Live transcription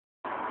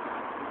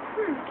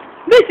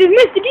This is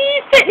Mr.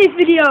 D's fitness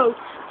video.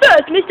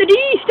 First, Mr. D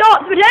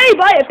starts the day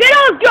by a bit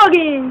of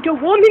jogging to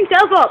warm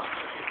himself up.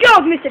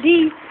 Jog, Mr.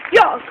 D,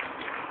 jog.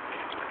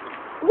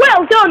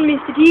 Well done,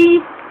 Mr. D.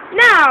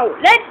 Now,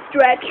 let's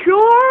stretch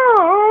your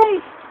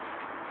arms.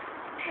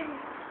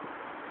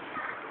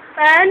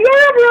 And your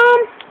other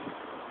arm.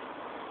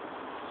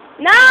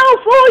 Now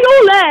for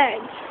your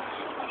legs.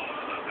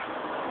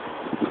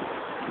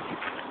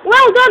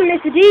 Well done,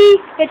 Mr. D.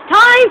 It's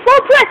time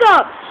for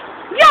press-ups.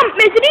 Jump,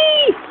 Mr. D.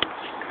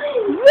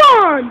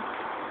 1,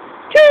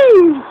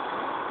 2,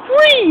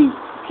 3.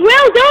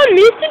 Well done,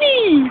 Mr.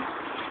 D.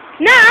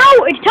 Now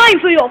it's time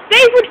for your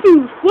favorite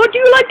food. What do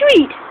you like to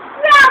eat?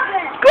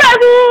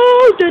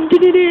 Gravel. Dun,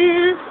 dun, dun,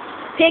 dun.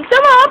 Pick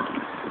some up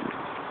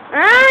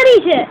and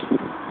eat it.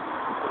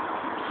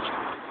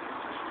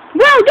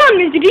 Well done,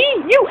 Mr. D.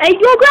 You ate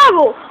your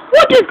gravel.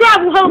 What does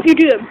gravel help you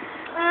do?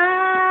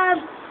 Fly.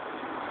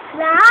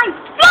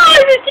 Fly,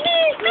 Mr. D.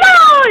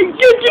 Fly.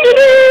 Dun, dun, dun,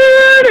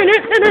 dun,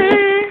 dun, dun,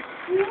 dun.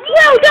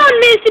 Well done,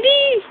 Mr. D.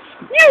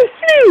 You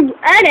flew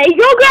and ate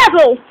your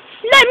gravel.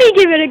 Let me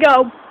give it a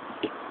go.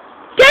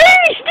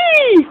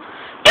 Tasty!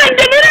 Dun,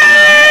 dun, dun,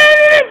 dun.